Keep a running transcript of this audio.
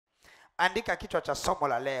Andika kichwa cha somo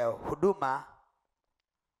la leo, huduma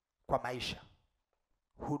kwa maisha.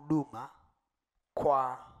 Huduma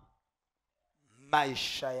kwa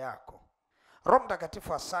maisha yako. Roho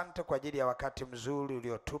Mtakatifu, asante kwa ajili ya wakati mzuri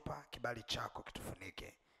uliotupa. Kibali chako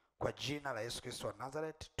kitufunike. Kwa jina la Yesu Kristo wa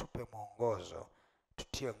Nazareth, tupe mwongozo,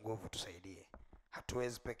 tutie nguvu, tusaidie.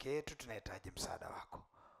 Hatuwezi peke yetu, tunahitaji msaada wako.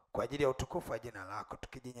 Kwa ajili ya utukufu wa jina lako,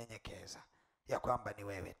 tukijinyenyekeza ya kwamba ni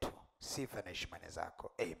wewe tu. Sifa na heshima ni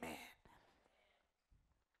zako. Amen.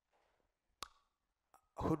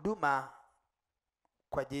 Huduma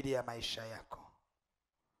kwa ajili ya maisha yako.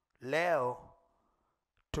 Leo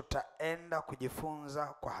tutaenda kujifunza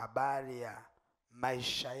kwa habari ya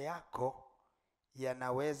maisha yako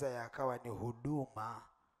yanaweza yakawa ni huduma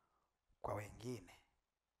kwa wengine.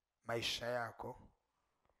 Maisha yako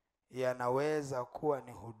yanaweza kuwa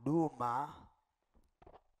ni huduma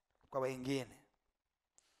kwa wengine.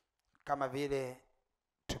 Kama vile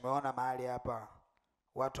tumeona mahali hapa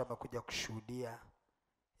watu wamekuja kushuhudia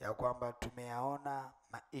ya kwamba tumeyaona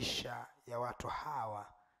maisha ya watu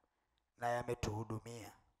hawa na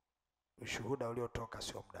yametuhudumia. Ushuhuda uliotoka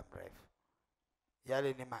sio muda mrefu.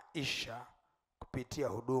 Yale ni maisha kupitia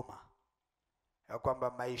huduma, ya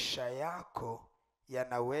kwamba maisha yako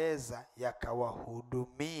yanaweza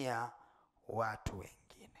yakawahudumia watu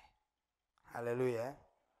wengine. Haleluya,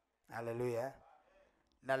 haleluya.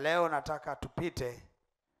 Na leo nataka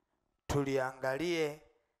tuliangalie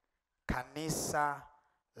kanisa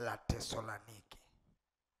la Tesalonike.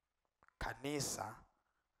 Kanisa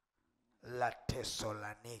la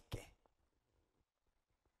Tesalonike.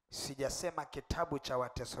 Sijasema kitabu cha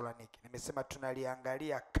Watesalonike. Nimesema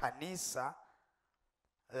tunaliangalia kanisa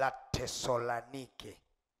la Tesalonike.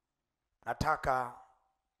 Nataka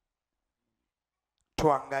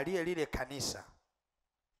tuangalie lile kanisa.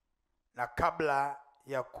 Na kabla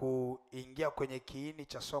ya kuingia kwenye kiini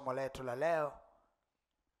cha somo letu la leo,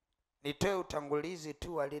 nitoe utangulizi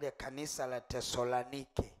tu wa lile kanisa la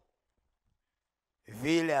Tesalonike,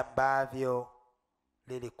 vile ambavyo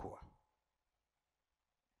lilikuwa.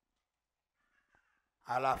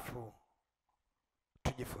 Halafu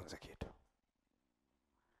tujifunze kitu.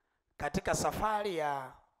 Katika safari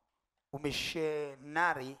ya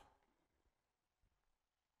umishenari,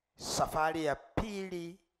 safari ya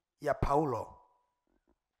pili ya Paulo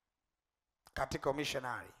katika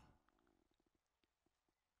umishenari,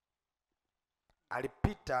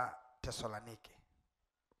 alipita Tesalonike.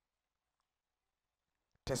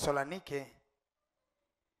 Tesalonike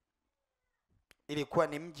ilikuwa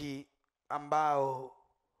ni mji ambao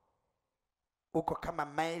uko kama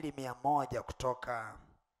maili 100 kutoka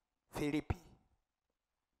Filipi.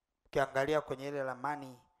 Ukiangalia kwenye ile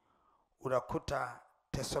ramani unakuta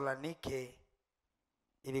Tesalonike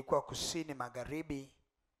ilikuwa kusini magharibi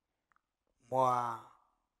mwa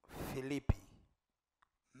Filipi,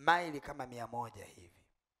 maili kama 100 hivi.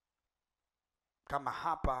 Kama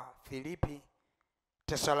hapa Filipi,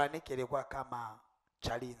 Tesalonike ilikuwa kama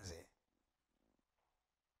Chalinze.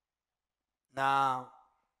 Na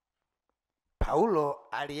Paulo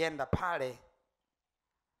alienda pale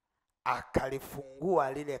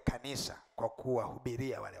akalifungua lile kanisa kwa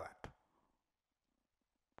kuwahubiria wale watu,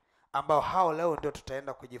 ambao hao leo ndio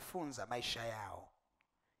tutaenda kujifunza maisha yao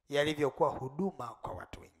yalivyokuwa huduma kwa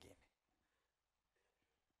watu wengine.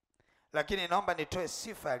 Lakini naomba nitoe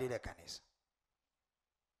sifa ya lile kanisa.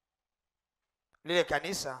 Lile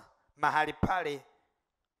kanisa mahali pale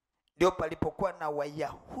ndio palipokuwa na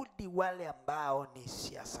Wayahudi wale ambao ni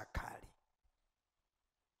siasa kali,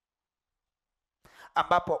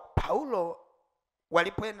 ambapo Paulo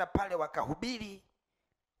walipoenda pale wakahubiri,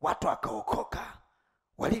 watu wakaokoka.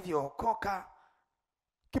 Walivyookoka,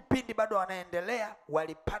 kipindi bado wanaendelea,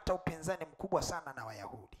 walipata upinzani mkubwa sana na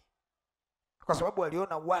Wayahudi, kwa sababu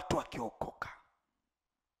waliona watu wakiokoka.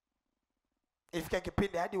 Ilifika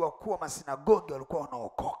kipindi hadi wakuu wa masinagogi walikuwa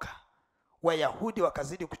wanaokoka. Wayahudi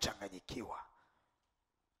wakazidi kuchanganyikiwa,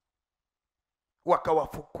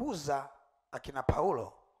 wakawafukuza akina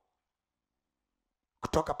Paulo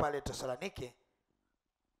kutoka pale Tesalonike.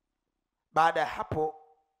 Baada ya hapo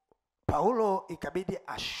Paulo ikabidi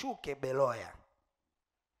ashuke Beroya.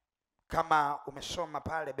 Kama umesoma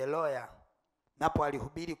pale Beroya, napo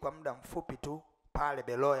alihubiri kwa muda mfupi tu pale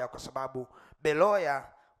Beroya, kwa sababu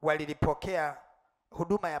Beroya walilipokea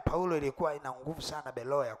huduma ya Paulo. Ilikuwa ina nguvu sana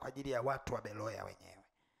Beroya kwa ajili ya watu wa Beroya wenyewe.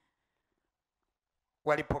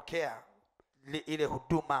 Walipokea ile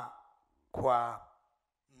huduma kwa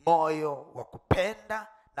moyo wa kupenda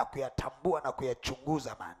na kuyatambua na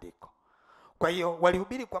kuyachunguza maandiko. Kwa hiyo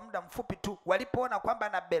walihubiri kwa muda mfupi tu. Walipoona kwamba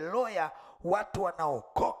na Beloya watu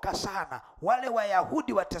wanaokoka sana, wale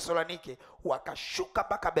Wayahudi wa Tesalonike wakashuka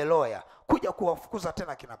mpaka Beloya kuja kuwafukuza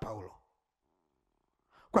tena kina Paulo,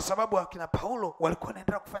 kwa sababu akina Paulo walikuwa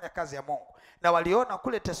wanaendelea kufanya kazi ya Mungu, na waliona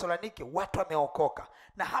kule Tesalonike watu wameokoka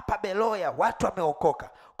na hapa Beloya watu wameokoka.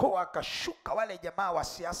 Kwa wakashuka wale jamaa wa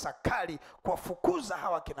siasa kali kuwafukuza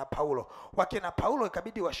hawa kina Paulo. Wakina Paulo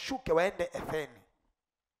ikabidi washuke waende Atheni.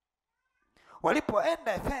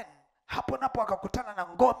 Walipoenda Atheni, hapo napo wakakutana na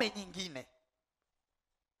ngome nyingine.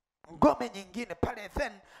 Ngome nyingine pale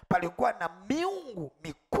Atheni palikuwa na miungu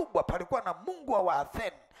mikubwa. Palikuwa na mungu wa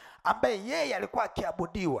Atheni ambaye yeye alikuwa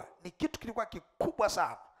akiabudiwa. Ni kitu kilikuwa kikubwa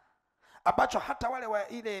sana, ambacho hata wale wa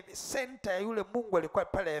ile center ya yule mungu alikuwa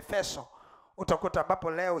pale Efeso. Utakuta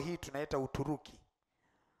ambapo leo hii tunaita Uturuki.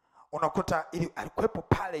 Unakuta alikuwepo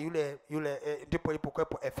pale yule ndipo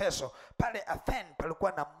ilipokuwepo Efeso. Pale Atheni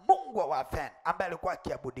palikuwa na mungu wa Atheni ambaye alikuwa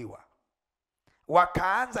akiabudiwa.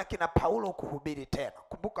 Wakaanza kina Paulo kuhubiri tena.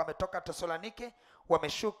 Kumbuka wametoka Tesalonike,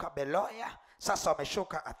 wameshuka Beloya, sasa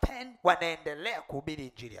wameshuka Atheni, wanaendelea kuhubiri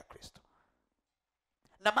injili ya Kristo.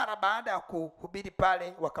 Na mara baada ya kuhubiri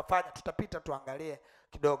pale wakafanya, tutapita tuangalie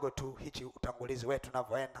kidogo tu hichi utangulizi wetu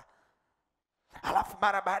unavyoenda. Halafu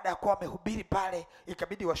mara baada ya kuwa wamehubiri pale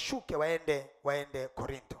ikabidi washuke waende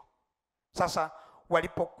Korinto. Sasa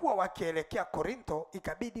walipokuwa wakielekea Korinto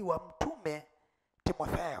ikabidi wamtume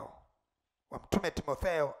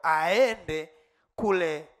Timotheo aende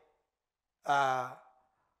kule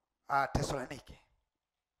Tesalonike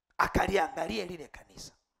akaliangalie lile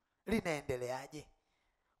kanisa linaendeleaje,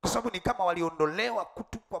 kwa sababu ni kama waliondolewa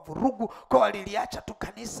kwa vurugu, kwa waliliacha tu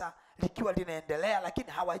kanisa likiwa linaendelea,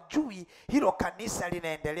 lakini hawajui hilo kanisa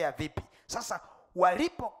linaendelea vipi. Sasa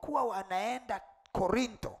walipokuwa wanaenda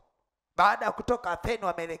Korinto, baada ya kutoka Atheni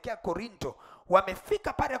wameelekea Korinto,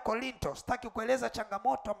 wamefika pale Korinto. Sitaki kueleza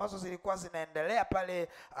changamoto ambazo zilikuwa zinaendelea pale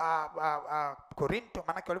Korinto,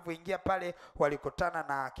 maana walivyoingia pale walikutana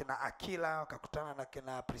na kina Akila, wakakutana na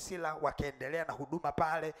kina Priscilla, wakaendelea na huduma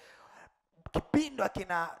pale. Kipindi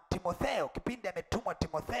akina Timotheo, kipindi ametumwa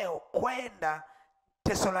Timotheo kwenda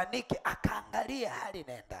Tesalonike akaangalia hali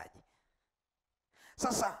inaendaje.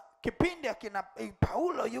 Sasa kipindi akina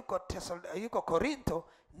Paulo yuko Korinto,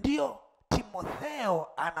 ndio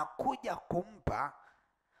Timotheo anakuja kumpa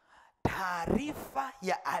taarifa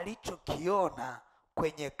ya alichokiona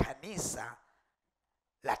kwenye kanisa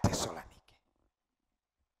la Tesalonike.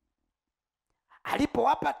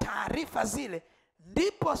 Alipowapa taarifa zile,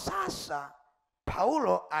 ndipo sasa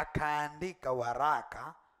Paulo akaandika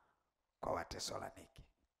waraka kwa Watesalonike,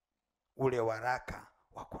 ule waraka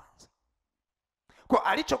wa kwanza. Kwa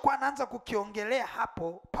alichokuwa anaanza kukiongelea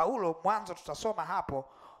hapo Paulo, mwanzo tutasoma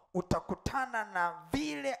hapo, utakutana na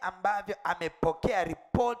vile ambavyo amepokea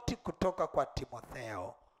ripoti kutoka kwa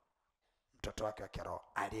Timotheo, mtoto wake wa kiroho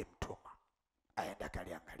aliyemtuma aende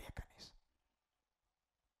akaliangalia kanisa.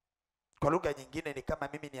 Kwa lugha nyingine ni kama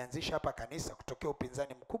mimi nianzishe hapa kanisa kutokea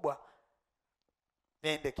upinzani mkubwa,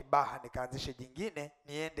 niende Kibaha nikaanzishe jingine,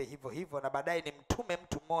 niende hivyo na baadaye nimtume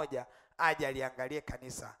mtu mmoja aje aliangalie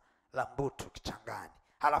kanisa la Mbutu Kichangani,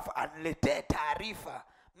 halafu aniletee taarifa.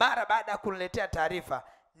 Mara baada ya kuniletea taarifa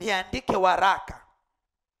niandike waraka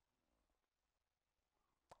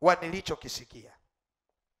wa nilichokisikia.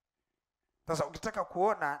 Sasa ukitaka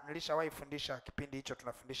kuona, nilishawahi fundisha kipindi hicho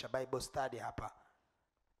tunafundisha Bible study hapa.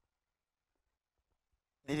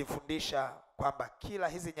 Nilifundisha kwamba kila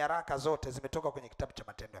hizi nyaraka zote zimetoka kwenye kitabu cha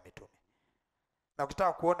Matendo ya Mitume. Na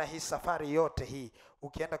ukitaka kuona hii safari yote hii,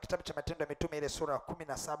 ukienda kitabu cha Matendo ya Mitume ile sura ya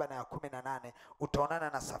 17 na ya 18, utaonana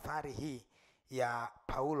na safari hii ya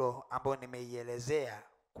Paulo ambayo nimeielezea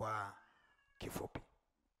kwa kifupi.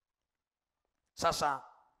 Sasa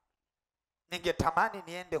ningetamani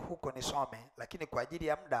niende huko nisome, lakini kwa ajili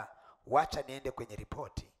ya muda wacha niende kwenye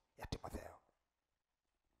ripoti ya Timotheo.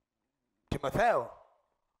 Timotheo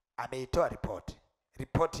ameitoa ripoti.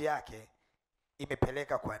 Ripoti yake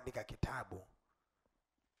imepeleka kuandika kitabu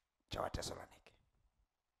cha Watesalonike.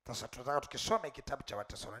 Sasa tunataka tukisome kitabu cha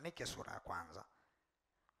Watesalonike sura ya kwanza,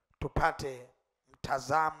 tupate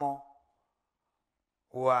mtazamo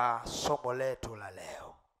wa somo letu la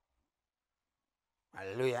leo.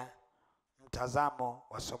 Haleluya. Mtazamo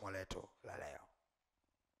wa somo letu la leo.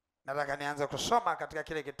 Nataka nianze kusoma katika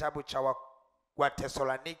kile kitabu cha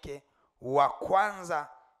Watesalonike wa kwanza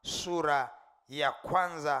sura ya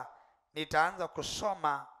kwanza. Nitaanza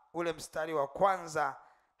kusoma ule mstari wa kwanza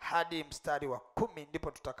hadi mstari wa 10,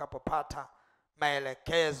 ndipo tutakapopata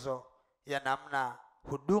maelekezo ya namna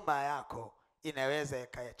huduma yako inaweza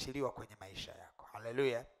ikaachiliwa kwenye maisha yako.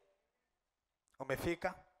 Haleluya.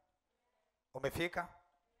 Umefika?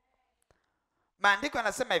 Maandiko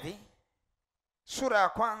yanasema hivi, sura ya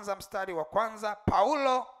 1 mstari wa 1,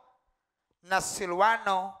 Paulo na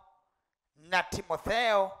Silwano na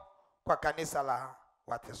Timotheo kwa kanisa la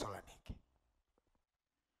Wathesalonike,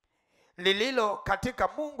 lililo katika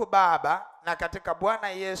Mungu Baba na katika Bwana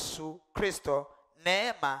Yesu Kristo,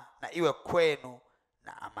 neema na iwe kwenu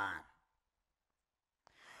na amani.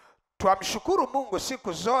 Twamshukuru Mungu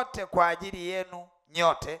siku zote kwa ajili yenu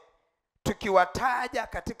nyote, tukiwataja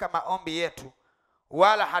katika maombi yetu,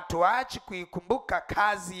 wala hatuachi kuikumbuka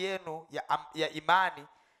kazi yenu ya imani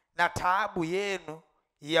na taabu yenu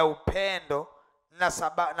ya upendo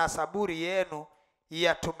na saburi yenu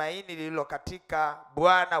ya tumaini lililo katika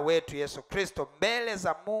Bwana wetu Yesu Kristo, mbele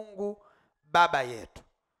za Mungu Baba yetu.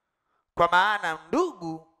 Kwa maana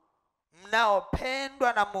ndugu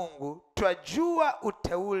mnaopendwa na Mungu, twajua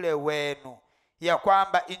uteule wenu, ya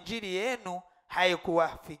kwamba injili yenu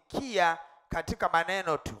haikuwafikia katika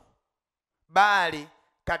maneno tu, bali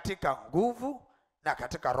katika nguvu na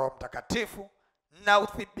katika Roho Mtakatifu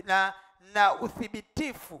na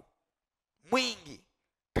uthibitifu mwingi,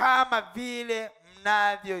 kama vile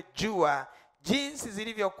mnavyojua jinsi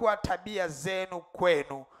zilivyokuwa tabia zenu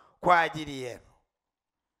kwenu kwa ajili yenu.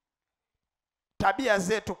 Tabia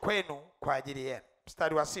zetu kwenu kwa ajili yenu.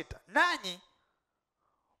 Mstari wa 6, nanyi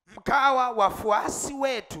mkawa wafuasi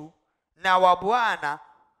wetu na wa Bwana,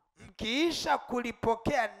 mkiisha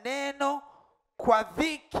kulipokea neno kwa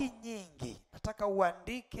dhiki nyingi. Nataka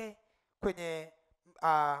uandike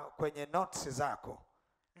kwenye notes zako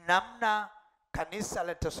namna kanisa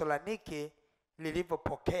la Tesalonike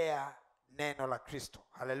lilivyopokea neno la Kristo.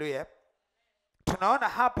 Haleluya. Tunaona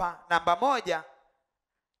hapa namba 1,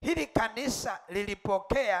 hili kanisa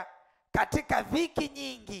lilipokea katika dhiki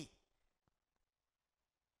nyingi.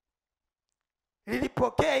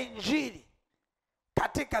 Lilipokea injili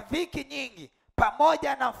katika dhiki nyingi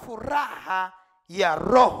pamoja na furaha ya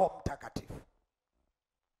Roho Mtakatifu.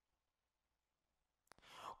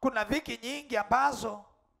 Kuna dhiki nyingi ambazo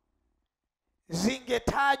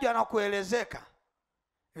zingetajwa na kuelezeka.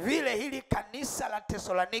 Vile hili kanisa la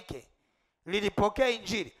Tesalonike lilipokea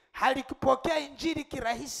injili, halikupokea injili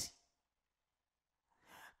kirahisi.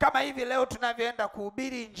 Kama hivi leo tunavyoenda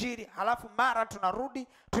kuhubiri injili, halafu mara tunarudi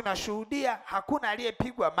tunashuhudia hakuna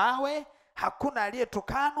aliyepigwa mawe, hakuna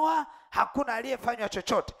aliyetukanwa, hakuna aliyefanywa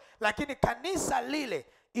chochote. Lakini kanisa lile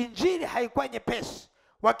injili haikuwa nyepesi.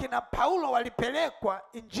 Wakina Paulo walipelekwa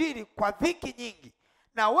injili kwa dhiki nyingi,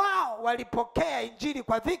 na wao walipokea injili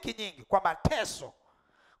kwa dhiki nyingi, kwa mateso.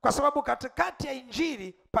 Kwa sababu katikati ya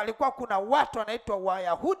injili palikuwa kuna watu wanaitwa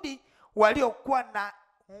Wayahudi waliokuwa na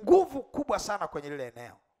nguvu kubwa sana kwenye lile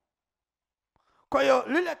eneo. Kwa hiyo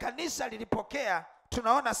lile kanisa lilipokea,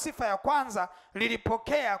 tunaona sifa ya kwanza,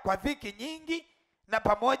 lilipokea kwa dhiki nyingi na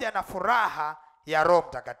pamoja na furaha ya Roho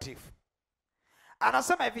Mtakatifu.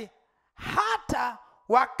 Anasema hivi, hata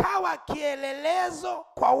wakawa kielelezo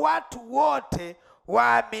kwa watu wote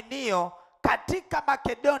waaminio katika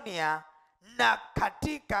Makedonia na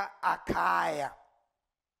katika Akaya.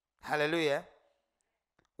 Haleluya.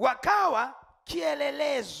 Wakawa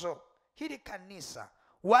kielelezo. Hili kanisa,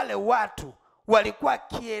 wale watu walikuwa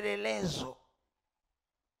kielelezo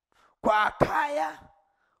kwa Akaya,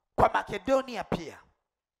 kwa Makedonia pia.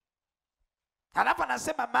 Halafu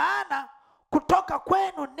anasema, maana kutoka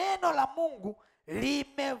kwenu neno la Mungu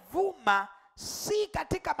limevuma, si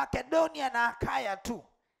katika Makedonia na Akaya tu,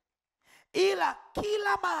 ila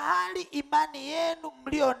kila mahali imani yenu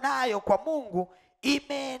mlio nayo kwa Mungu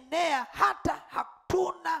imeenea, hata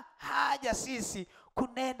hatuna haja sisi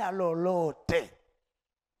kunena lolote.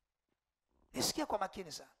 Nisikie kwa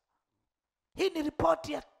makini sana. Hii ni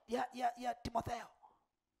ripoti ya Timotheo.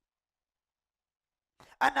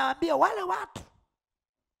 Anawaambia wale watu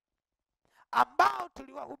ambao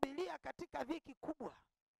tuliwahubiria katika dhiki kubwa,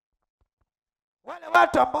 wale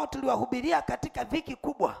watu ambao tuliwahubiria katika dhiki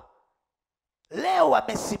kubwa, leo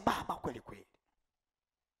wamesimama kweli kweli.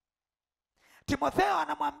 Timotheo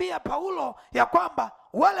anamwambia Paulo ya kwamba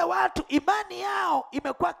wale watu imani yao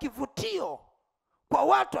imekuwa kivutio kwa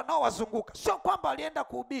watu wanaowazunguka. Sio kwamba walienda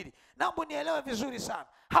kuhubiri. Naomba nielewe vizuri sana.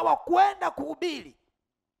 Hawakuenda kuhubiri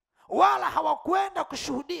wala hawakuenda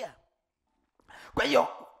kushuhudia. Kwa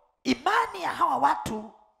hiyo imani ya hawa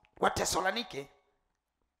watu wa Tesalonike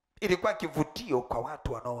ilikuwa kivutio kwa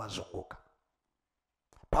watu wanaowazunguka.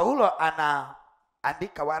 Paulo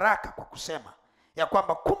anaandika waraka kwa kusema ya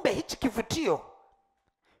kwamba kumbe hichi kivutio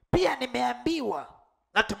pia nimeambiwa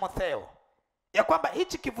na Timotheo ya kwamba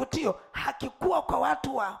hichi kivutio hakikuwa kwa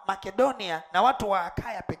watu wa Makedonia na watu wa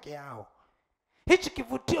Akaya peke yao. Hichi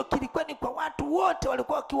kivutio kilikuwa ni kwa watu wote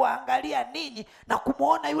walikuwa wakiwaangalia ninyi na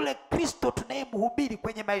kumuona yule Kristo tunayemhubiri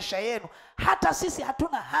kwenye maisha yenu. Hata sisi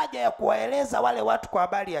hatuna haja ya kuwaeleza wale watu kwa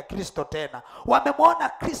habari ya Kristo tena. Wamemwona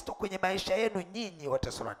Kristo kwenye maisha yenu nyinyi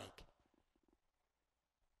Watesalonike.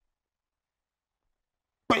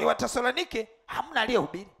 Kwa hiyo Watesalonike hamna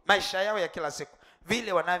aliyehubiri maisha yao ya kila siku,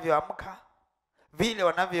 vile wanavyoamka, vile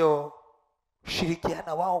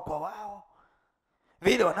wanavyoshirikiana wao kwa wao,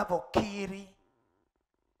 vile wanavyokiri,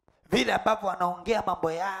 vile ambavyo wanaongea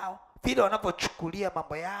mambo yao, vile wanavyochukulia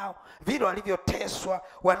mambo yao, vile walivyoteswa,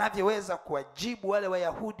 wanavyoweza kuwajibu wale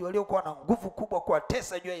Wayahudi waliokuwa na nguvu kubwa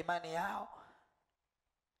kuwatesa juu ya imani yao.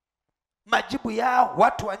 Majibu yao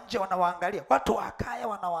watu wa nje wanawaangalia, watu wa Akaya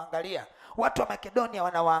wanawaangalia, watu wa Makedonia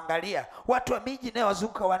wanawaangalia, watu wa miji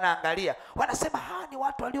inayowazunguka wanaangalia. Wanasema hawa ni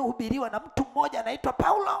watu waliohubiriwa na mtu mmoja anaitwa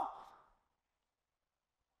Paulo.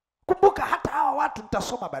 Kumbuka hata hawa watu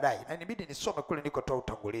nitasoma baadaye, na inabidi nisome kule nilikotoa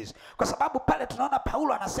utangulizi, kwa sababu pale tunaona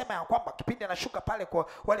Paulo anasema ya kwamba kipindi anashuka pale kwa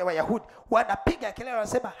wale Wayahudi, wanapiga kelele,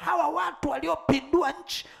 wanasema hawa watu waliopindua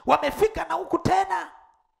nchi wamefika na huku tena.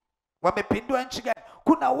 Wamepindua nchi gani?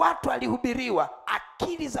 Kuna watu walihubiriwa,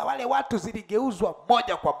 akili za wale watu ziligeuzwa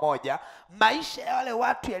moja kwa moja, maisha ya wale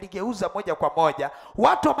watu yaligeuza moja kwa moja.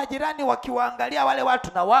 Watu wa majirani wakiwaangalia wale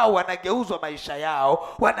watu, na wao wanageuzwa maisha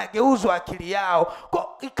yao, wanageuzwa akili yao. Kwa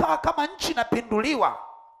ikawa kama nchi inapinduliwa,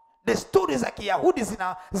 desturi za Kiyahudi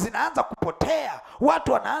zinaanza kupotea,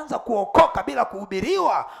 watu wanaanza kuokoka bila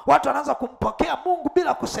kuhubiriwa, watu wanaanza kumpokea Mungu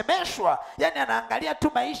bila kusemeshwa. Yani anaangalia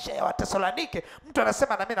tu maisha ya Watesalonike, mtu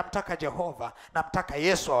anasema na mimi namtaka Jehova, namtaka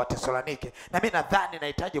Yesu wa Watesalonike, na mimi nadhani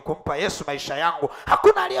nahitaji kumpa Yesu maisha yangu.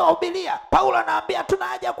 Hakuna aliyewahubiria. Paulo anaambia tuna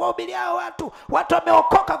haja kuwahubiria hao watu. Watu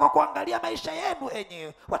wameokoka kwa kuangalia maisha yenu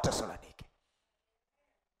enyi Watesalonike.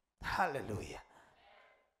 Haleluya.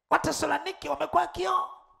 Watesalonike wamekuwa kioo.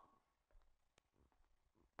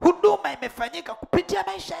 Huduma imefanyika kupitia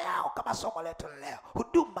maisha yao, kama somo letu leo,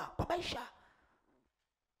 huduma kwa maisha.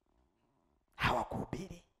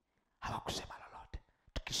 Hawakuhubiri, hawakusema lolote.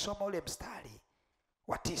 Tukisoma ule mstari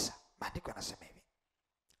wa 9, maandiko yanasema hivi: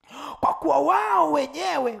 kwa kuwa wao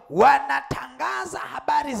wenyewe wanatangaza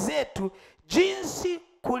habari zetu, jinsi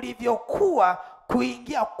kulivyokuwa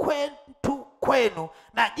kuingia kwetu kwenu,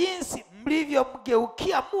 na jinsi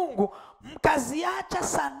mlivyomgeukia Mungu, mkaziacha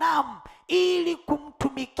sanamu ili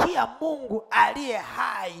kumtumikia Mungu aliye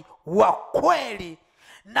hai wa kweli,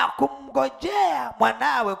 na kumngojea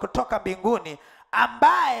mwanawe kutoka mbinguni,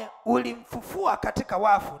 ambaye ulimfufua katika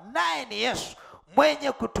wafu, naye ni Yesu,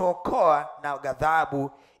 mwenye kutuokoa na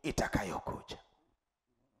ghadhabu itakayokuja.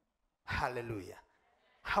 Haleluya.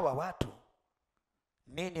 Hawa watu,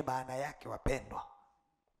 nini maana yake wapendwa?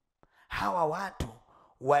 Hawa watu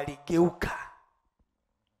waligeuka.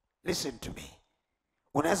 Listen to me.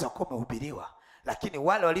 Unaweza kuwa umehubiriwa, lakini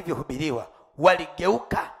wale walivyohubiriwa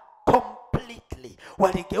waligeuka completely.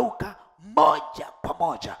 Waligeuka moja kwa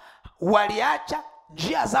moja. Waliacha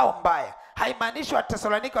njia zao mbaya. Haimaanishi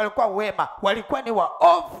Watesalonike walikuwa wema, walikuwa ni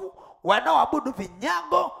waovu, wanaoabudu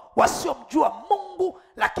vinyago, wasiomjua Mungu.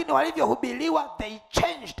 Lakini walivyohubiriwa, they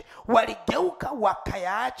changed. Waligeuka,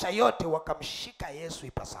 wakayaacha yote, wakamshika Yesu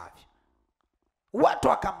ipasavyo. Watu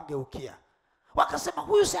wakamgeukia, wakasema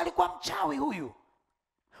huyu si alikuwa mchawi, huyu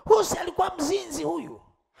si alikuwa mzinzi, huyu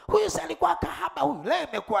si alikuwa kahaba, huyu leo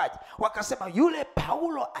imekuwaje? Wakasema yule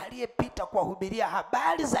Paulo aliyepita kuwahubiria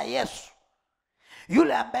habari za Yesu,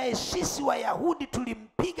 yule ambaye sisi Wayahudi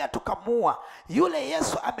tulimpiga tukamua, yule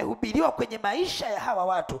Yesu amehubiriwa kwenye maisha ya hawa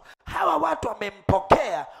watu. Hawa watu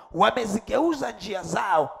wamempokea, wamezigeuza njia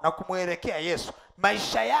zao na kumwelekea Yesu.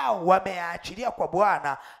 Maisha yao wameyaachilia kwa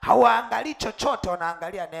Bwana, hawaangalii chochote,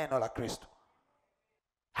 wanaangalia neno la Kristo.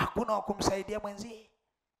 Hakuna wa kumsaidia mwenzie.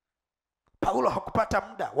 Paulo hakupata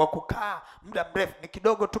muda wa kukaa muda mrefu. Ni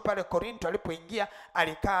kidogo tu pale Korinto alipoingia,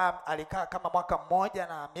 alikaa kama mwaka mmoja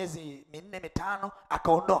na miezi 4-5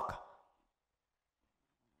 akaondoka.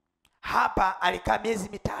 Hapa alikaa miezi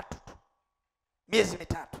mitatu.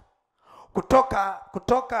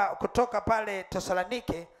 Kutoka pale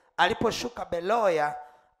Tesalonike aliposhuka Beloya,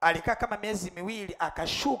 alikaa kama miezi 2,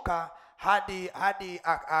 akashuka hadi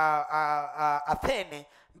Athene,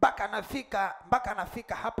 mpaka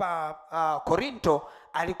anafika hapa Korinto.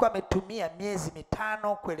 Alikuwa ametumia miezi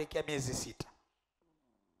 5 kuelekea miezi 6.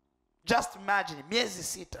 Just imagine,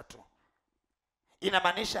 miezi 6 tu.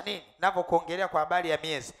 Inamaanisha nini? Ninapokuongelea kwa habari ya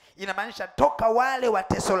miezi, inamaanisha toka wale wa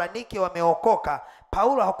Tesalonike wameokoka,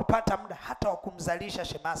 Paulo hakupata muda hata wa kumzalisha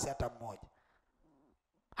shemasi hata mmoja.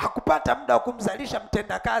 Hakupata muda wa kumzalisha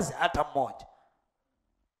mtendakazi hata mmoja.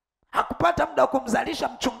 Hakupata muda wa kumzalisha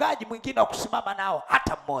mchungaji mwingine wa kusimama nao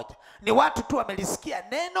hata mmoja. Ni watu tu wamelisikia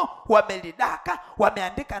neno, wamelidaka,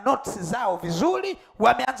 wameandika notes zao vizuri,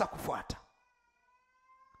 wameanza kufuata.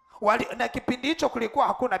 Na kipindi hicho kulikuwa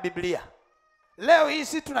hakuna Biblia. Leo hii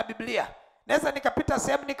sisi tuna Biblia. Naweza nikapita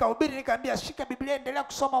sehemu nikahubiri nikaambia shika Biblia endelea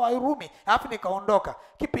kusoma Warumi, alafu nikaondoka.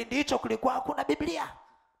 Kipindi hicho kulikuwa hakuna Biblia.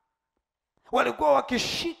 Walikuwa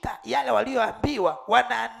wakishika yale walioambiwa,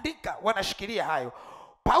 wanaandika, wanashikilia hayo.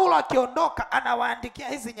 Paulo akiondoka anawaandikia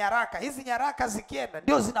hizi nyaraka. Hizi nyaraka zikienda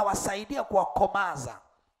ndio zinawasaidia kuwakomaza.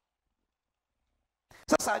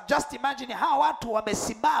 Sasa just imagine hawa watu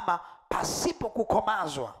wamesimama pasipo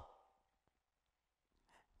kukomazwa.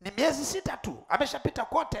 Ni miezi 6 tu ameshapita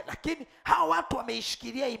kote, lakini hawa watu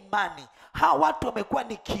wameishikilia imani. Hawa watu wamekuwa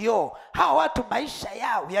ni kioo. Hawa watu maisha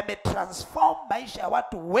yao yametransform maisha ya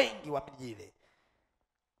watu wengi wa mji ile,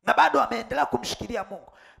 na bado wameendelea kumshikilia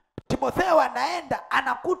Mungu. Timotheo anaenda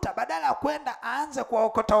anakuta, badala ya kwenda aanze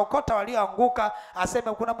kuwaokota walioanguka,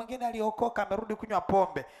 aseme kuna mwingine aliokoka amerudi kunywa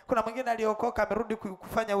pombe, kuna mwingine aliokoka amerudi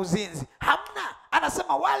kufanya uzinzi. Hamna,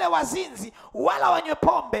 anasema wale wazinzi, wala wanywe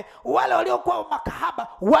pombe, wale waliokuwa makahaba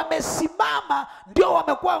wamesimama, ndio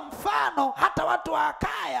wamekuwa mfano. Hata watu wa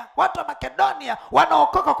Akaya, watu wa Makedonia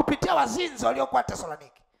wanaokoka kupitia wazinzi waliokuwa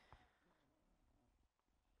Tesaloniki.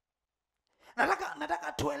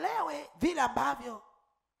 Nataka tuelewe vile ambavyo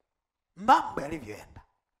mambo yalivyoenda.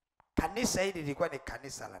 Kanisa hili lilikuwa ni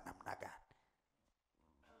kanisa la namna gani?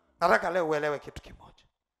 Nataka leo uelewe kitu kimoja.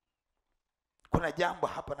 Kuna jambo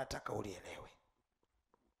hapa nataka ulielewe.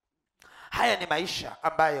 Haya ni maisha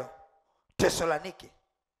ambayo Tesaloniki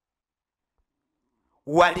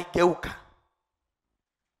waligeuka.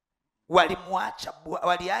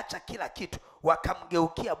 Waliacha kila kitu,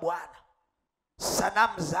 wakamgeukia Bwana.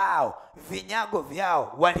 Sanamu zao, vinyago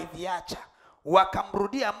vyao waliviacha,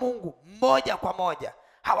 wakamrudia Mungu moja kwa moja.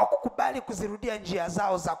 Hawakukubali kuzirudia njia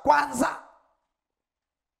zao za kwanza.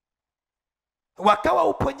 Wakawa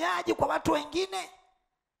uponyaji kwa watu wengine.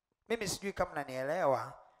 Mimi sijui kama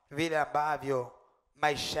mnanielewa vile ambavyo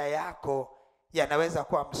maisha yako yanaweza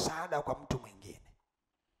kuwa msaada kwa mtu mwingine.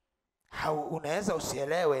 Unaweza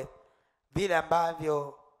usielewe vile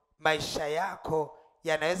ambavyo maisha yako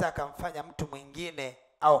yanaweza kumfanya mtu mwingine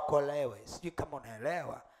aokolewe. Sijui kama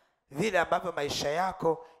unaelewa vile ambavyo maisha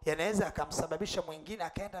yako yanaweza kumsababisha mwingine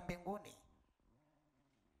akaenda mbinguni.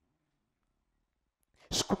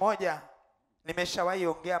 Siku moja nimeshawahi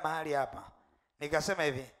ongea mahali hapa, nikasema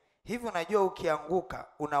hivi unajua ukianguka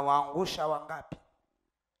unawaangusha wangapi?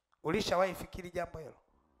 Ulishawahi fikiri jambo hilo?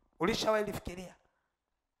 Ulishawahi lifikiria?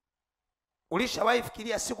 Ulishawahi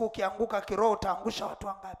fikiria siku ukianguka kiroho utaangusha watu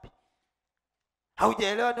wangapi?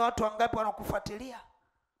 Haujaelewa ni watu wangapi wanakufuatilia?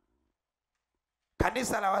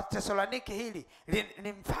 Kanisa la Tesaloniki hili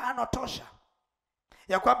ni mfano tosha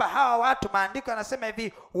ya kwamba hawa watu, maandiko yanasema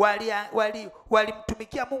hivi,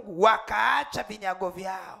 walimtumikia Mungu wakaacha vinyago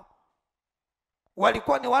vyao.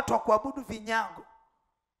 Walikuwa ni watu wa kuabudu vinyago,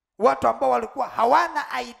 watu ambao walikuwa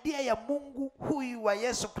hawana idea ya Mungu huyu wa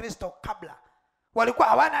Yesu Kristo kabla. Walikuwa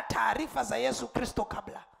hawana taarifa za Yesu Kristo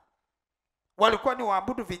kabla. Walikuwa ni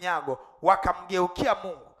waabudu vinyago, wakamgeukia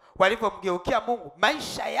Mungu. Walivyomgeukia Mungu,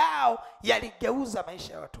 maisha yao yaligeuza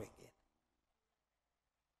maisha ya watu wengine.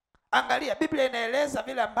 Angalia, Biblia inaeleza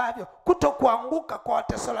vile ambavyo kutokuanguka kwa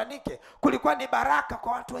Watesalonike kulikuwa ni baraka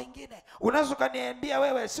kwa watu wengine. Unaweza kuniambia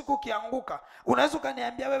wewe siku ukianguka, unaweza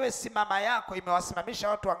kuniambia wewe simama yako imewasimamisha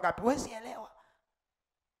watu wangapi? Huwezi elewa.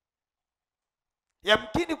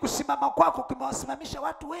 Yamkini kusimama kwako kimewasimamisha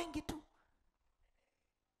watu wengi tu.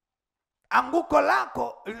 Anguko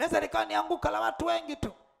lako linaweza likawa ni anguko la watu wengi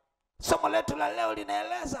tu. Somo letu la leo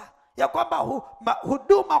linaeleza ya kwamba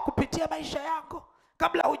huduma kupitia maisha yako.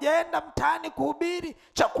 Kabla hujaenda mtaani kuhubiri,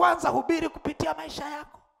 cha kwanza hubiri kupitia maisha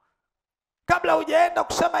yako. Kabla hujaenda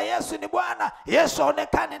kusema Yesu ni Bwana, Yesu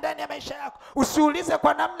aonekane ndani ya maisha yako. Usiulize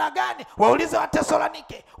kwa namna gani, waulize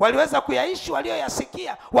Watesalonike. Waliweza kuyaishi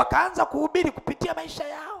walioyasikia, wakaanza kuhubiri kupitia maisha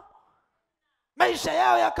yao. Maisha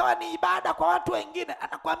yao yakawa ni ibada kwa watu wengine.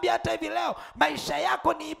 Anakuambia hata hivi leo maisha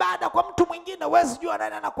yako ni ibada kwa mtu mwingine. Huwezi jua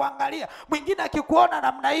nani anakuangalia. Mwingine akikuona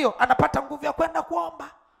namna hiyo anapata nguvu ya kwenda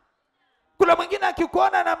kuomba. Kuna mwingine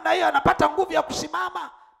akikuona namna hiyo anapata nguvu ya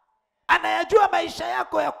kusimama. Anayajua maisha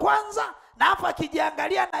yako ya kwanza, na hapo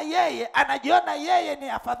akijiangalia na yeye anajiona yeye ni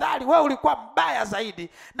afadhali, wewe ulikuwa mbaya zaidi,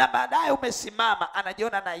 na baadaye umesimama,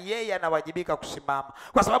 anajiona na yeye anawajibika kusimama.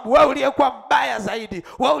 Kwa sababu wewe uliyekuwa mbaya zaidi,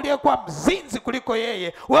 wewe uliyekuwa mzinzi kuliko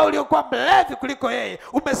yeye, wewe uliyekuwa mlevi kuliko yeye,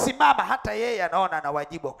 umesimama, hata yeye anaona ana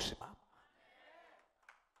wajibu wa kusimama.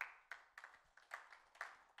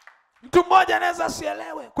 Mtu mmoja anaweza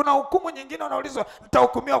asielewe. Kuna hukumu nyingine unaulizwa,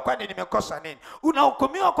 nitahukumiwa kwani nimekosa nini?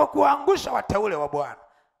 Unahukumiwa kwa kuangusha wateule wa Bwana.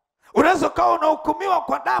 Unaweza kawa unahukumiwa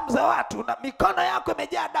kwa damu za watu, na mikono yako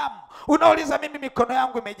imejaa damu. Unauliza, mimi mikono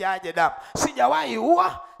yangu imejaaje damu? Sijawahi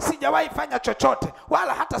ua, sijawahi fanya chochote,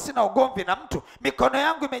 wala hata sina ugomvi na mtu. Mikono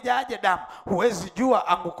yangu imejaaje damu? Huwezi jua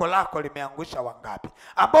anguko lako limeangusha wangapi,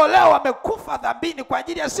 ambao leo wamekufa dhambini kwa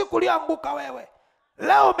ajili ya siku uliyoanguka wewe.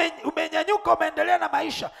 Leo umenyanyuka, umeendelea na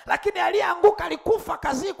maisha, lakini aliyeanguka alikufa,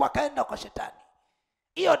 kazikwa, kaenda kwa shetani.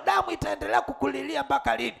 Hiyo damu itaendelea kukulilia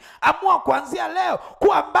mpaka lini? Amua kuanzia leo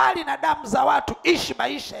kuwa mbali na damu za watu. Ishi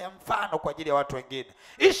maisha ya mfano kwa ajili ya watu wengine.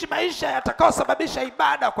 Ishi maisha yatakayosababisha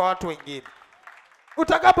ibada kwa watu wengine.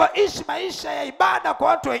 Utakapoishi maisha ya ibada kwa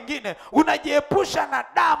watu wengine, unajiepusha na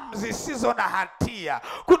damu zisizo na hatia.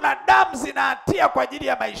 Kuna damu zina hatia kwa ajili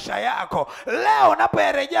ya maisha yako. Leo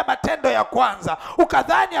unapoyarejea matendo ya kwanza,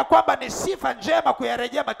 ukadhani ya kwamba ni sifa njema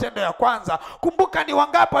kuyarejea matendo ya kwanza, kumbuka ni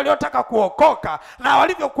wangapi waliotaka kuokoka na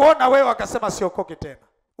walivyokuona wewe wakasema siokoki tena.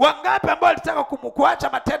 Wangapi ambao walitaka kuacha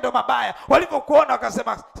matendo mabaya, walivyokuona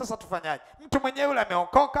wakasema sasa tufanyaje? Mtu mwenyewe yule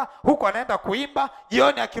ameokoka, huko anaenda kuimba,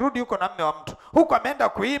 jioni akirudi huko na mume wa mtu. Huko ameenda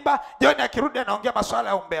kuimba, jioni akirudi anaongea masuala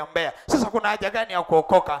ya umbea. Sasa kuna haja gani ya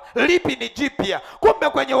kuokoka? Lipi ni jipya? Kumbe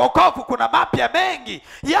kwenye wokovu kuna mapya mengi,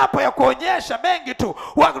 yapo ya kuonyesha mengi tu.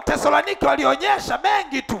 Wathesalonike walionyesha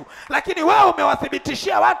mengi tu, lakini wewe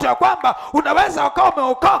umewathibitishia watu ya kwamba unaweza ukawa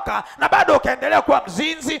umeokoka na bado ukaendelea kuwa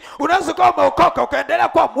mzinzi. Unaweza ukawa umeokoka ukaendelea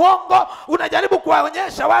kuwa mwongo. Unajaribu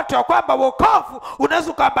kuwaonyesha watu ya kwamba wokovu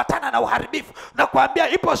unaweza kuambatana na uharibifu. Na kuambia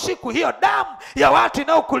ipo siku hiyo damu ya watu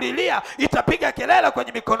inayokulilia itapiga kelele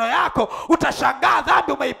kwenye mikono yako. Utashangaa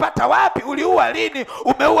dhambi umeipata wapi? Uliua lini?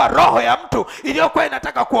 Umeua roho ya mtu iliyokuwa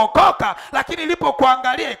inataka kuokoka, lakini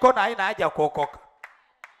ilipokuangalia ikaona haina haja ya kuokoka.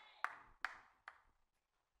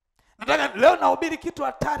 Nataka leo nahubiri kitu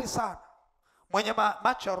hatari sana. Mwenye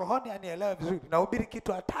macho ya rohoni anielewe vizuri. Nahubiri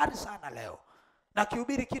kitu hatari sana leo. Na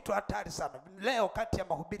kihubiri kitu hatari sana. Leo kati ya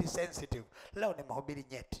mahubiri sensitive, leo ni mahubiri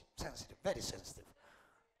nyeti, sensitive, very sensitive.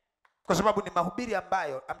 Kwa sababu ni mahubiri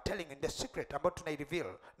ambayo I'm telling you the secret ambayo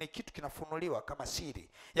tunaireveal, ni kitu kinafunuliwa kama siri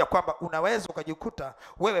ya kwamba unaweza ukajikuta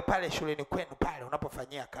wewe pale shuleni kwenu pale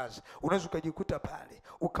unapofanyia kazi, unaweza ukajikuta pale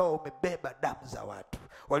ukawa umebeba damu za watu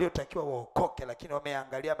waliotakiwa waokoke, lakini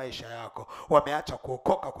wameangalia maisha yako, wameacha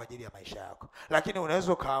kuokoka kwa ajili ya maisha yako. Lakini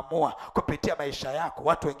unaweza ukaamua kupitia maisha yako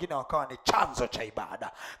watu wengine wakawa ni chanzo cha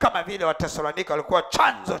ibada, kama vile Wathesalonike walikuwa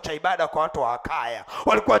chanzo cha ibada kwa watu wa Akaya,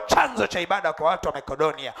 walikuwa chanzo cha ibada kwa watu wa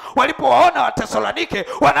Makedonia. Walipowaona Wathesalonike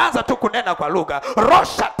wanaanza tu kunena kwa lugha,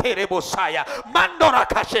 rosha terebosaya mandora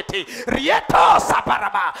kasheti rieto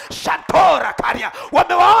saparama shantora karia.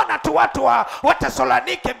 Wamewaona tu watu wa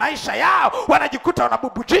Wathesalonike maisha yao, wanajikuta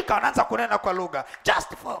wanabubujika, wanaanza kunena kwa lugha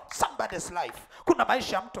just for somebody's life. Kuna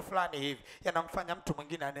maisha ya mtu fulani hivi yanamfanya mtu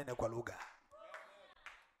mwingine anene kwa lugha.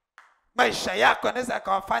 Maisha yako yanaweza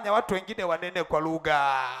yakawafanya watu wengine wanene kwa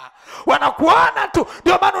lugha. Wanakuona tu.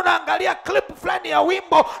 Ndio maana unaangalia clip fulani ya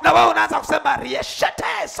wimbo na wewe unaanza kusema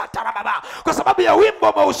rieshete satarababa. Kwa sababu ya wimbo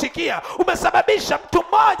umeusikia, umesababisha mtu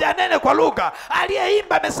mmoja anene kwa lugha.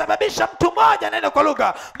 Aliyeimba amesababisha mtu mmoja anene kwa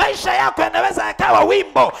lugha. Maisha yako yanaweza yakawa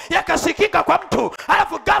wimbo, yakasikika kwa mtu,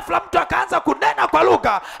 alafu ghafla mtu akaanza kunena kwa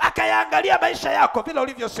lugha, akayaangalia maisha yako vile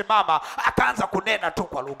ulivyosimama, akaanza kunena tu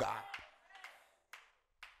kwa lugha.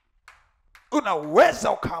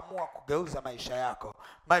 Unaweza ukaamua kugeuza maisha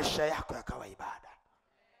yako yakawa ibada.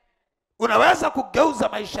 Unaweza kugeuza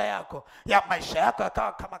maisha yako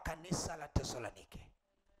yakawa kama kanisa la Tesalonike.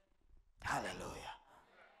 Haleluya.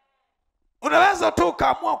 Unaweza tu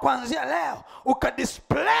ukaamua kuanzia leo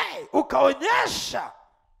ukadisplay, ukaonyesha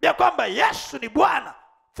ya kwamba Yesu ni Bwana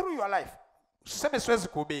through your life. Usiseme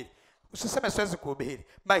siwezi kuhubiri.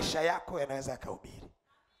 Maisha yako yanaweza kuhubiri.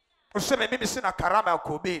 Useme mimi sina karama ya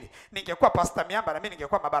kuhubiri. Ningekuwa Pastor Myamba na mimi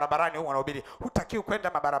ningekuwa mabarabarani huko nahubiri. Hutakiwi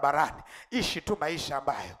kwenda mabarabarani. Ishi tu maisha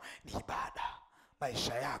ambayo ni ibada.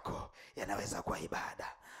 Maisha yako yanaweza kuwa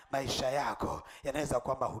ibada. Maisha yako yanaweza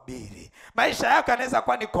kuwa mahubiri. Maisha yako yanaweza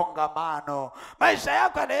kuwa ni kongamano. Maisha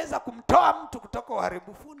yako yanaweza kumtoa mtu kutoka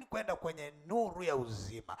uharibufuni kwenda kwenye nuru ya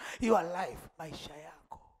uzima. Your life, maisha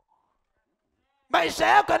yako. Maisha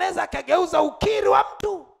yako yanaweza kageuza ukiri wa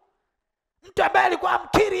mtu. Mtu ambaye alikuwa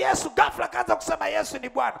amkiri Yesu ghafla kaanza kusema Yesu ni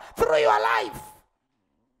Bwana through your life.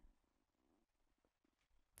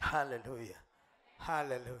 Hallelujah.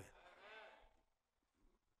 Hallelujah.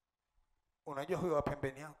 Unajua huyo wa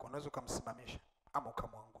pembeni yako unaweza kumsimamisha ama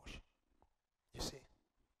ukamwangusha. You see?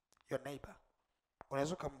 Your neighbor.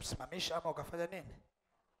 Unaweza kumsimamisha ama ukafanya nini?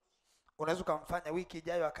 Unaweza kumfanya wiki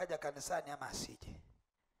ijayo akaja kanisani ama asije.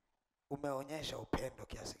 Umeonyesha upendo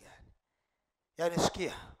kiasi gani? Yaani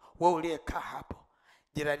sikia, wewe uliyekaa hapo,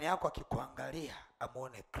 jirani yako akikuangalia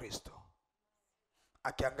amuone Kristo,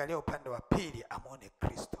 akiangalia upande wa pili amuone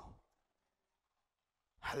Kristo.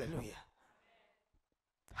 Haleluya.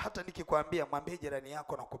 Hata nikikwambia mwambie jirani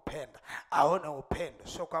yako nakupenda, aone upendo,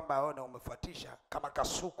 sio kwamba aone umefuatisha kama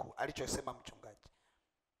kasuku alichosema mchungaji.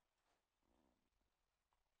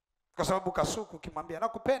 Kwa sababu kasuku ukimwambia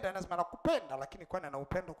nakupenda, anasema nakupenda, lakini kwani ana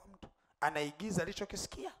upendo kwa mtu? Anaigiza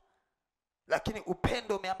alichokisikia. Lakini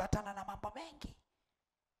upendo umeambatana na mambo mengi.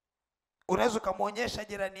 Unaweza kumuonyesha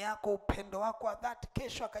jirani yako upendo wako wa dhati,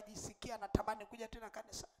 kesho akajisikia anatamani kuja tena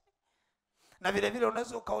kanisani. Na vile vile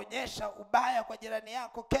unaweza ukaonyesha ubaya kwa jirani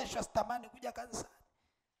yako, kesho asitamani kuja kanisani.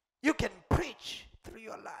 You can preach through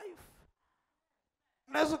your life.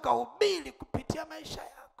 Unaweza kuhubiri kupitia maisha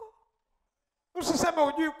yako. Usiseme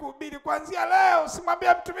hujui kuhubiri. Kuanzia leo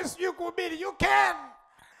usimwambie mtu mimi sijui kuhubiri. You can.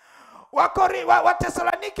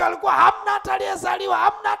 Watesalonike walikuwa hamna hata aliyezaliwa,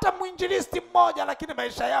 hamna hata mwinjilisti mmoja, lakini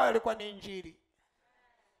maisha yao yalikuwa ni injili.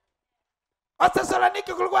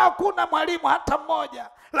 Watesalonike kulikuwa hakuna mwalimu hata mmoja,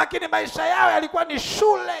 lakini maisha yao yalikuwa ni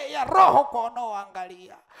shule ya roho kwa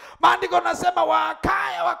wanaoangalia. Maandiko yanasema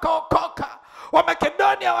Waakaya wakaokoka, wa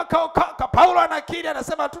Makedonia wakaokoka. Paulo anakiri,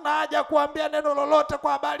 anasema tuna haja kuambia neno lolote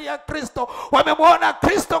kwa habari ya Kristo. Wamemwona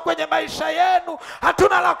Kristo kwenye maisha yenu.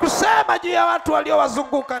 Hatuna la kusema juu ya watu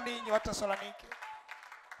waliowazunguka ninyi Watesalonike.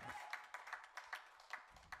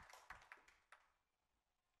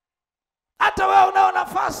 Hata wewe unao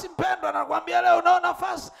nafasi mpendwa, nakwambia leo unao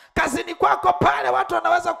nafasi. Kazini kwako pale watu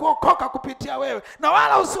wanaweza kuokoka kupitia wewe. Na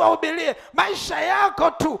wala usiwahubirie maisha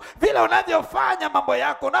yako tu. Vile unavyofanya mambo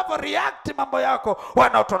yako, unavyoreact mambo yako,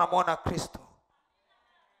 watu wanamuona Kristo.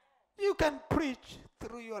 You can preach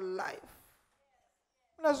through your life.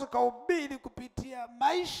 Unaweza kuhubiri kupitia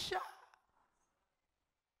maisha.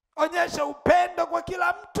 Onyesha upendo kwa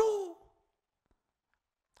kila mtu.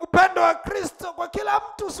 Upendo wa Kristo kwa kila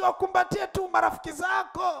mtu. Usiwakumbatie tu marafiki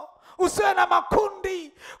zako. Usiwe na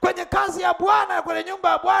makundi. Kwenye kazi ya Bwana, kwenye nyumba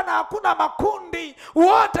ya Bwana hakuna makundi.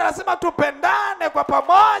 Wote lazima tupendane kwa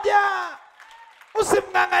pamoja.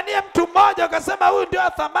 Usimng'ang'anie mtu mmoja ukasema huyu ndio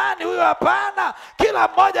thamani, huyu hapana. Kila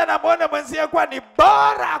mmoja anamuone mwenzie kuwa ni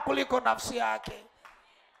bora kuliko nafsi yake.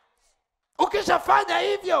 Ukishafanya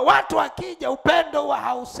hivyo, watu wakija, upendo huwa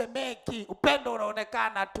hausemeki. Upendo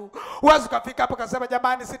unaonekana tu. Uwezi kufika hapo kasema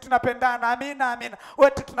jamani sisi tunapendana, amina amina,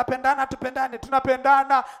 wote tunapendana, tupendane,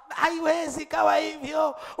 tunapendana. Haiwezi kawa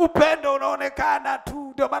hivyo. Upendo unaonekana tu.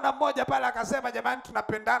 Ndio maana mmoja pale akasema jamani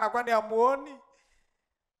tunapendana, kwani hamuoni?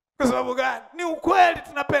 Kwa sababu gani? Ni ukweli,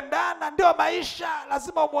 tunapendana. Ndio maisha.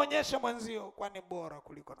 Lazima umuonyeshe mwenzio kwani bora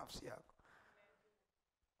kuliko nafsi yako.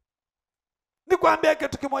 Nikwambia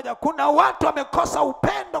kitu kimoja, kuna watu wamekosa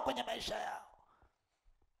upendo kwenye maisha yao.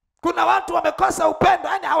 Kuna watu wamekosa upendo,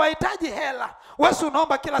 yani hawahitaji hela. Wewe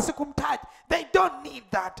unaomba kila siku mtaji. They don't need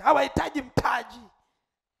that. Hawahitaji mtaji.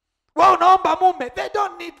 Wewe unaomba mume, they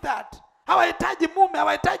don't need that. Hawahitaji mume,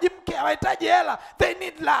 hawahitaji mke, hawahitaji hela. They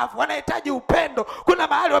need love. Wanahitaji upendo. Kuna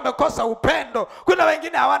mahali wamekosa upendo. Kuna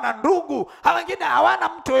wengine hawana ndugu, wengine hawana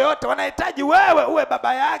mtu yoyote. Wanahitaji wewe uwe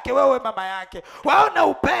baba yake, wewe uwe mama yake. Waona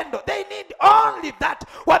upendo. They need only that.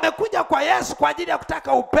 Wamekuja kwa Yesu kwa ajili ya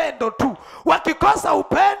kutaka upendo tu. Wakikosa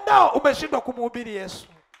upendo, umeshindwa kumhubiri Yesu.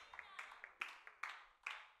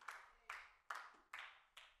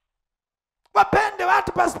 Wapende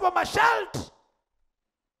watu pasipo masharti.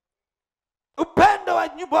 Upendo wa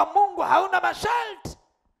nyumba wa Mungu hauna masharti.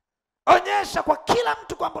 Onyesha kwa kila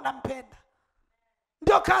mtu kwamba unampenda.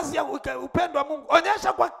 Ndio kazi ya upendo wa Mungu.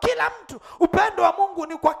 Onyesha kwa kila mtu. Upendo wa Mungu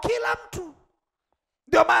ni kwa kila mtu.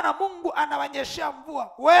 Ndio maana Mungu anawanyeshea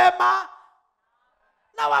mvua wema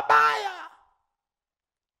na wabaya.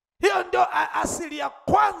 Hiyo ndio asili ya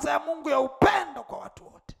kwanza ya Mungu ya upendo kwa watu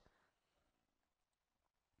wote.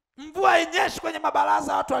 Mvua inyeshi kwenye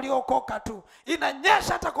mabaraza watu waliokoka tu.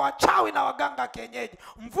 Inanyesha hata kwa wachawi na waganga kienyeji.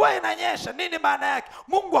 Mvua inanyesha. Nini maana yake?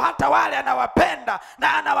 Mungu hata wale anawapenda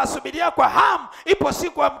na anawasubiria kwa hamu. Ipo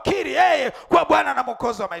siku amkiri yeye kwa Bwana na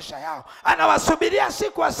Mwokozi wa maisha yao. Anawasubiria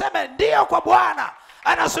siku waseme ndio kwa Bwana.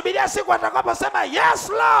 Anasubiria siku atakaposema yes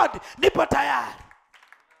Lord, nipo tayari.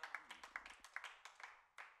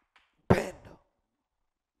 Pendo.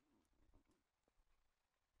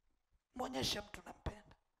 Muonyeshe mtu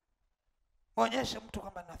nampenda. Muonyeshe mtu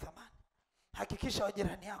kwamba na thamani. Hakikisha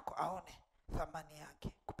wajirani yako aone thamani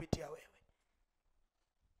yake kupitia wewe.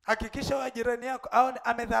 Hakikisha wajirani yako aone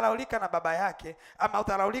amedharaulika na baba yake,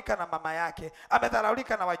 amedharaulika na mama yake,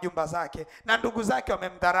 amedharaulika na wajumba zake, na ndugu zake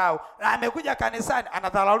wamemdharau, na amekuja kanisani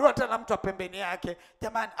anadharauliwa tena na mtu wa pembeni yake.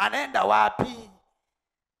 Jamani, anaenda wapi?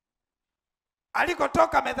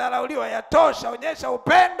 Alikotoka amedharauliwa, yatosha. Onyesha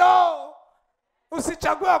upendo.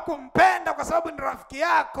 Usichague kumpenda kwa sababu ni rafiki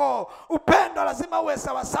yako. Upendo lazima uwe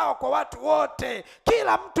sawa sawa kwa watu wote.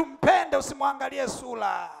 Kila mtu mpende, usimwangalie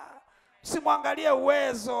sura, usimwangalie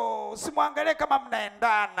uwezo, usimwangalie kama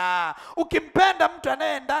mnaendana. Ukimpenda mtu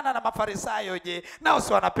anayeendana na Mafarisayo, je, nao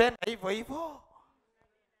si wanapenda hivyo hivyo?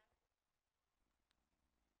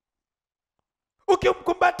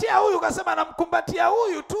 Ukimkumbatia huyu ukasema namkumbatia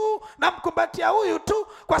huyu tu, namkumbatia huyu tu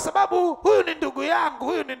kwa sababu huyu ni ndugu yangu,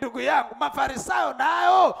 huyu ni ndugu yangu. Mafarisayo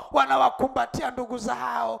nao wanawakumbatia ndugu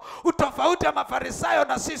zao. Utofauti wa Mafarisayo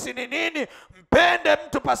na sisi ni nini? Mpende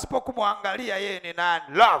mtu pasipo kumwangalia yeye ni nani.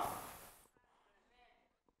 Love.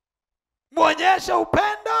 Muonyeshe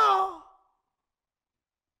upendo,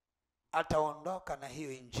 ataondoka na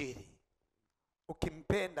hiyo injili.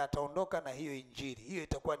 Ukimpenda ataondoka na hiyo injili. Hiyo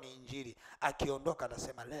itakuwa ni injili. Akiondoka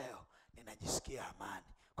anasema leo ninajisikia amani.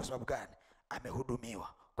 Kwa sababu gani?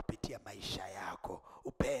 Amehudumiwa kupitia maisha yako.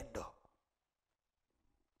 Upendo.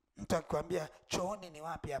 Mtu akikwambia chooni ni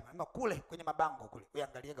wapi hapa? Ama kule kwenye mabango kule.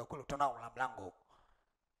 Uangaliega kule utanao la mlango huko.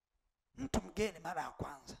 Mtu mgeni mara ya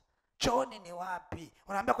kwanza. Chooni ni wapi?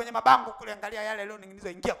 Unaambia kwenye mabango kule, angalia yale leo ninginizo,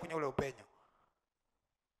 ingia kwenye ule upenyo.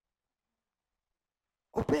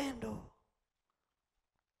 Upendo.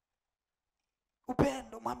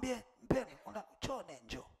 Upendo, mwambie mpendo, choone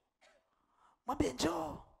njoo. Mwambie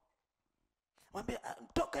njoo. Mwambie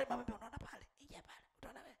toka, mwambie unaona pale, ingia pale.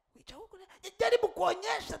 Utaona wewe, uicha huko. Jaribu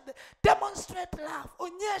kuonyesha, demonstrate love.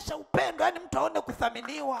 Onyesha upendo, yani mtu aone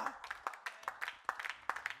kuthaminiwa.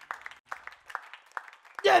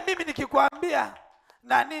 Je, mimi nikikwambia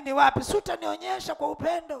na nini wapi, si utanionyesha kwa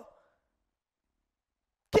upendo?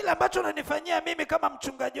 Kila ambacho unanifanyia mimi kama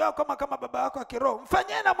mchungaji wako kama baba wako wa kiroho,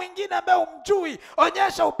 mfanyie na mwingine ambaye umjui.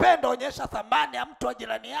 Onyesha upendo, onyesha thamani ya mtu wa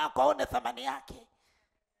jirani yako, aone thamani yake.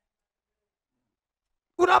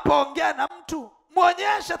 Unapoongea na mtu,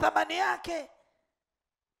 muonyeshe thamani yake.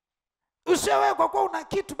 Usiwe kwa kuwa una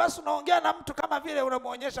kitu basi unaongea na mtu kama vile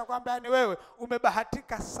unamuonyesha kwamba ni wewe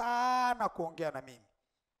umebahatika sana kuongea na mimi.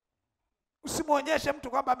 Usimuonyeshe mtu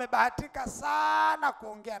kwamba amebahatika sana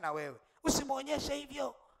kuongea na wewe. Usimuonyeshe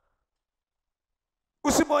hivyo.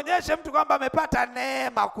 Usimuonyeshe mtu kwamba amepata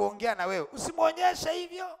neema kuongea na wewe. Usimuonyeshe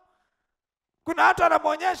hivyo. Kuna watu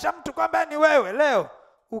wanamuonyesha mtu kwamba ni wewe leo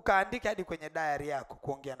ukaandika hadi kwenye diary yako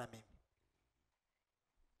kuongea na mimi.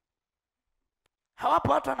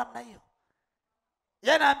 Hawapo watu wa namna hiyo.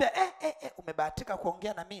 Yeye anaambia umebahatika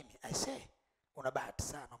kuongea na mimi. I say una bahati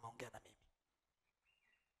sana umeongea na mimi.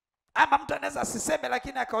 Ama mtu anaweza asiseme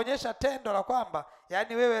lakini akaonyesha tendo la kwamba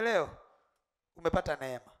yani wewe leo umepata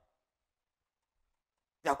neema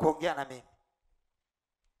ya kuongea na mimi.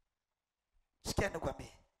 Sikia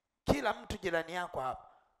nikwambie, kila mtu jirani yako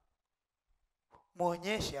hapa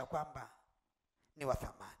muonyeshe ya kwamba ni wa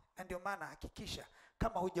thamani. Na ndio maana hakikisha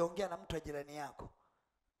kama hujaongea na mtu wa jirani yako,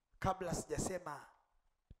 kabla sijasema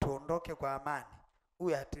tuondoke kwa amani,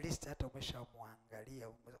 huyu at least hata umeshamwangalia.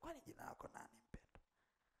 Kwani jina lako nani mpendo?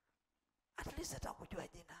 At least atakujua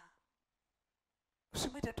jina.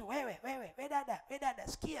 Usimwite tu wewe dada,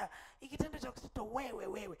 sikia ikitendo cha kusita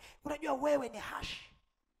wewe. Unajua wewe ni harsh.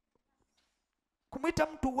 Kumwita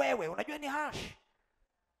mtu wewe unajua ni harsh.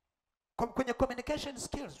 Kwenye communication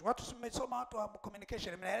skills, watu mmesoma, watu wa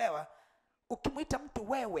communication mnaelewa, ukimwita mtu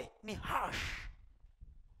wewe ni harsh.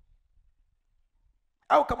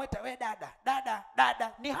 Au kamwita wewe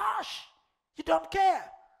dada ni harsh. You don't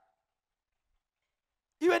care.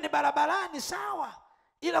 Iwe ni barabarani sawa,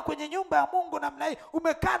 ila kwenye nyumba ya Mungu namna hii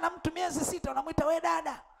umekaa na mtu miezi 6 unamwita wewe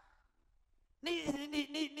dada.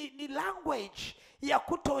 Ni language ya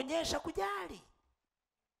kutoonyesha kujali.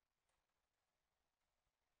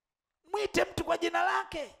 Mwite mtu kwa jina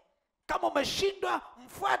lake. Kama umeshindwa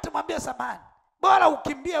mfuate, mwambie samani. Bora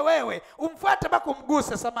ukimbie wewe, umfuate mpaka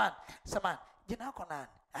umguse. Samani. Jina lako nani?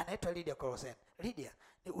 Anaitwa Lydia Korosen. Lydia,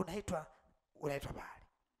 unaitwa pale.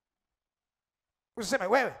 Usiseme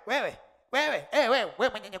wewe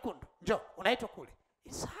mwenye nyekundu, njoo, unaitwa kule.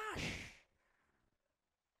 It's harsh.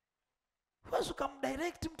 Huwezi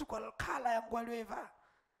kumdirect mtu kwa kala ya nguo aliyovaa.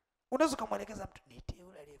 Unaweza kumwelekeza mtu nitie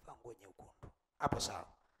yule aliyevaa nguo nyekundu. Hapo sawa.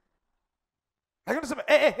 Lakini useme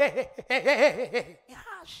ni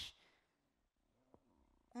harsh.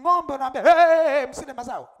 Ng'ombe unaambia msile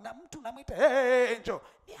mazao, na mtu unamwita njoo.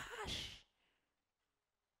 Ni harsh.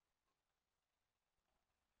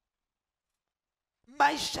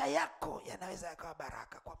 Maisha yako yanaweza yakawa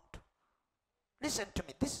baraka kwa mtu. Listen to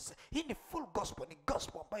me. Hii ni full gospel. Ni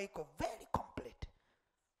gospel ambayo iko very complete.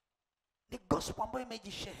 Ni gospel ambayo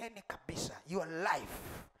imejisheheni kabisa. Your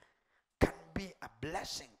life can be a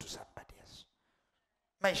blessing to somebody else.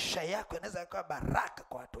 Maisha yako yanaweza yakawa baraka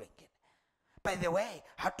kwa watu wengine. By the way,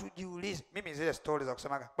 hatujiulizi. Mimi zile stories za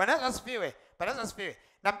kusemaga Bwana Yesu asifiwe, Bwana Yesu asifiwe,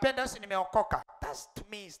 nampenda Yesu, nimeokoka. That to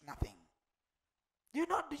me is nothing. You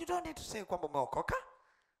don't need to say kwamba umeokoka.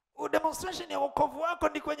 Demonstration ya wokovu wako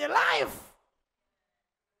ni kwenye life.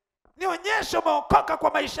 Nionyeshe umeokoka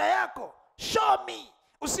kwa maisha yako. Show me.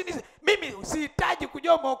 Mimi usihitaji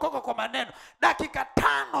kujua umeokoka kwa maneno. Dakika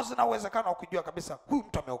 5 zina uwezekano wa kujua kabisa huyu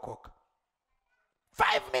mtu ameokoka.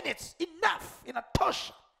 5 minutes enough,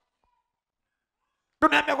 inatosha.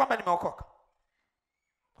 Tunaambia kwamba nimeokoka.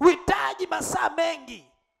 Uhitaji masaa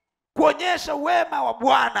mengi kuonyesha wema wa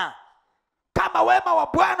Bwana. Kama wema wa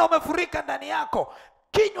Bwana umefurika ndani yako,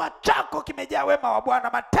 kinywa chako kimejaa wema wa Bwana,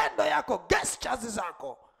 matendo yako, gestures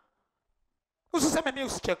zako. Usiseme mimi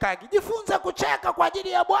usichekagi. Jifunze kucheka kwa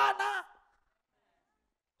ajili ya Bwana.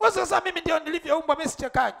 Sasa mimi ndio nilivyoumbwa, mimi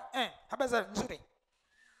sichekagi. Habari nzuri.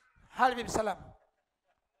 Hali vipi, salaam?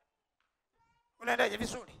 Unaendaje?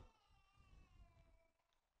 Vizuri.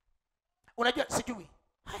 Unajua sijui.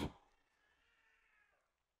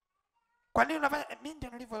 Kwa nini unafanya? Mimi ndio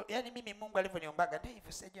nilivyo, yani mimi Mungu alivyoniumbaga ndio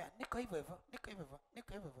hivyo, sijui. Niko hivyo.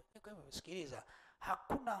 Sikiliza.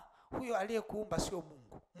 Hakuna huyo aliyekuumba sio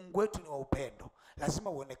Mungu. Mungu wetu ni wa upendo. Lazima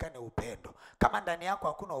uonekane upendo. Kama ndani yako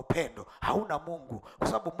hakuna upendo, hauna Mungu, kwa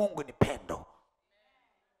sababu Mungu ni pendo.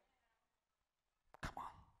 Come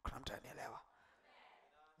on. Kuna mtu anielewa?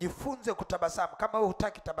 Jifunze kutabasamu. Kama wewe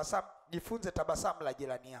hutaki tabasamu, jifunze tabasamu la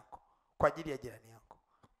jirani yako kwa ajili ya jirani yako.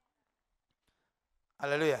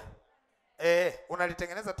 Haleluya.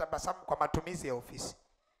 Unalitengeneza tabasamu kwa matumizi ya ofisi.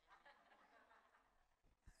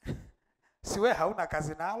 Siwe hauna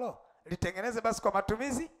kazi nalo, litengeneze basi kwa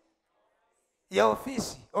matumizi ya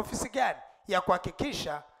ofisi. Ofisi gani? Ya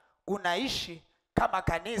kuhakikisha unaishi kama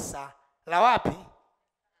kanisa la wapi?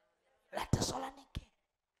 La Tesalonike.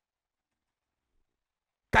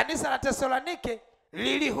 Kanisa la Tesalonike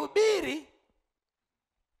lilihubiri.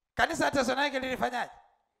 Kanisa la Tesalonike lilifanyaje?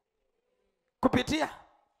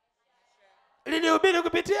 Lilihubiri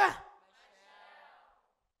kupitia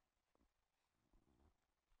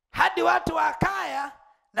hadi watu wa Akaya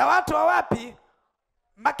na watu wa wapi?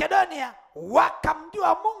 Makedonia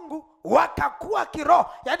wakamjua Mungu, wakakuwa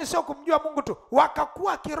kiroho. Yaani sio kumjua Mungu tu,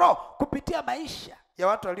 wakakuwa kiroho kupitia maisha ya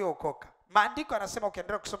watu waliookoka. Maandiko yanasema,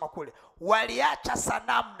 ukiendelea kusoma kule, waliacha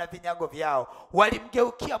sanamu na vinyago vyao,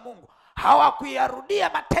 walimgeukia Mungu, hawakuyarudia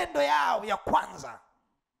matendo yao ya kwanza.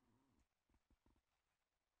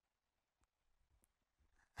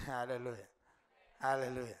 Haleluya.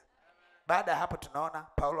 Haleluya. Baada ya hapo tunaona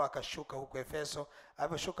Paulo akashuka huko Efeso.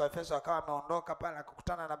 Aliposhuka Efeso akawa ameondoka pale,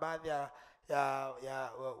 akakutana na baadhi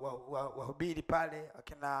ya wahubiri pale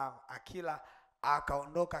akina Akila,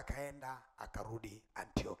 akaondoka akaenda akarudi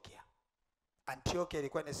Antiokia. Antiokia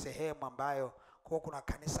ilikuwa ni sehemu ambayo kuna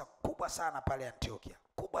kanisa kubwa sana pale Antiokia.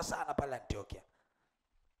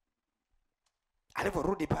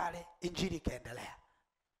 Aliporudi pale, injili ikaendelea.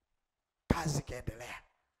 Kazi ikaendelea.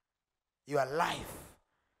 Your life,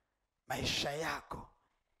 maisha yako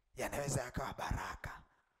yanaweza yakawa baraka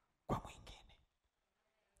kwa mwingine.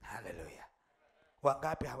 Haleluya.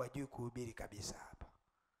 Wangapi hawajui kuhubiri kabisa hapa?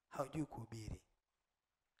 Hawajui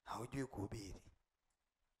kuhubiri.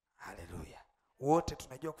 Haleluya. Wote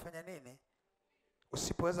tunajua kufanya nini?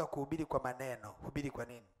 Usipoweza kuhubiri kwa maneno, hubiri kwa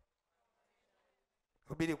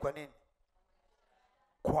nini?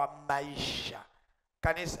 Kwa maisha.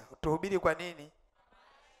 Kanisa, tuhubiri kwa nini?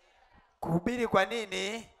 Kuhubiri kwa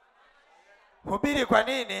nini? Hubiri kwa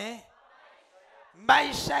nini?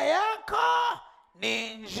 Maisha yako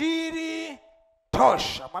ni injili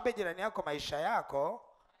tosha. Mwambie jirani yako, maisha yako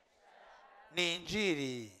ni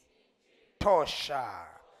injili tosha.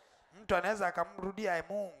 Mtu anaweza akamrudia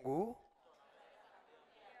Mungu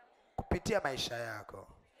kupitia maisha yako.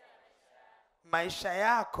 Maisha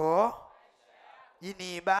yako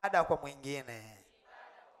ni ibada kwa mwingine.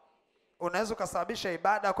 Unaweza kusababisha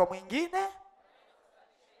ibada kwa mwingine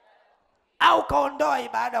au kaondoa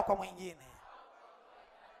ibada kwa mwingine.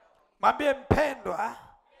 Mwambie mpendwa,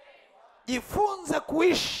 jifunze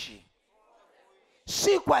kuishi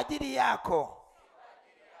si kwa ajili yako,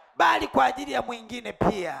 bali kwa ajili ya mwingine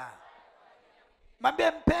pia.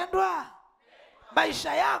 Mwambie mpendwa,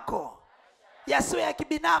 maisha yako yasiwe ya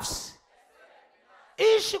kibinafsi.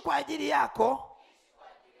 Ishi kwa ajili yako,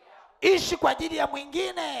 ishi kwa ajili ya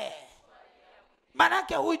mwingine.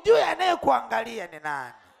 Manake hujui anayekuangalia ni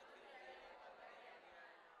nani.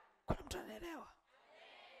 Kuna mtu anaelewa?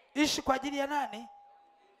 Ishi kwa ajili ya nani?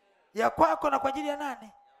 Ya kwako na kwa ajili ya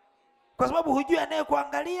nani? Kwa sababu hujui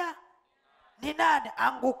anayekuangalia ni nani.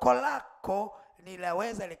 Anguko lako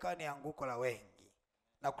linaweza likawa ni anguko la wengi,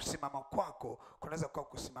 na kusimama kwako kunaweza kuwa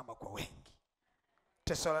kusimama kwa wengi.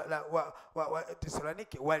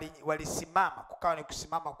 Tesalonike walisimama, kukawa ni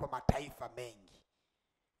kusimama kwa mataifa mengi.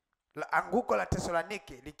 Anguko la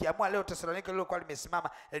Tesalonike likiamua leo Tesalonike lilikuwa limesimama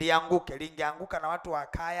lianguke, lingeanguka na watu wa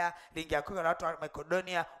Akaya, lingeanguka na watu wa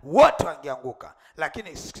Makedonia, wote wangeanguka.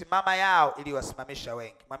 Lakini simama yao iliwasimamisha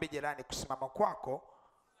wengi. Mwambie jirani, kusimama kwako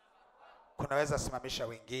kunaweza simamisha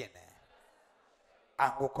wengine.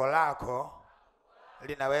 Anguko lako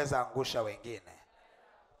linaweza angusha wengine.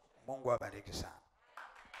 Mungu awabariki sana.